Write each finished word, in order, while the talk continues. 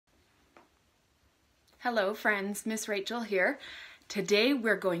Hello friends, Miss Rachel here. Today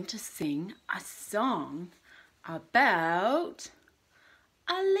we're going to sing a song about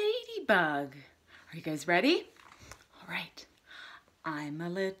a ladybug. Are you guys ready? All right. I'm a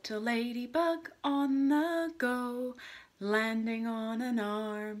little ladybug on the go, landing on an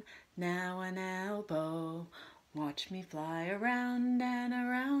arm, now an elbow. Watch me fly around and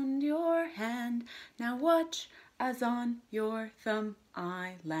around your hand. Now watch as on your thumb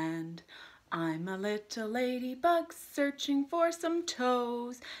I land. I'm a little ladybug searching for some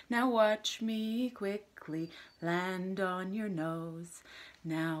toes. Now watch me quickly land on your nose.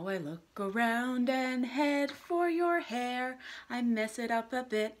 Now I look around and head for your hair. I mess it up a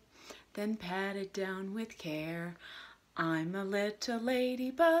bit, then pat it down with care. I'm a little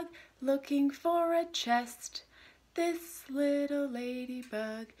ladybug looking for a chest. This little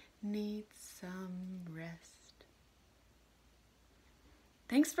ladybug needs some rest.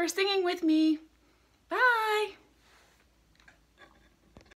 Thanks for singing with me.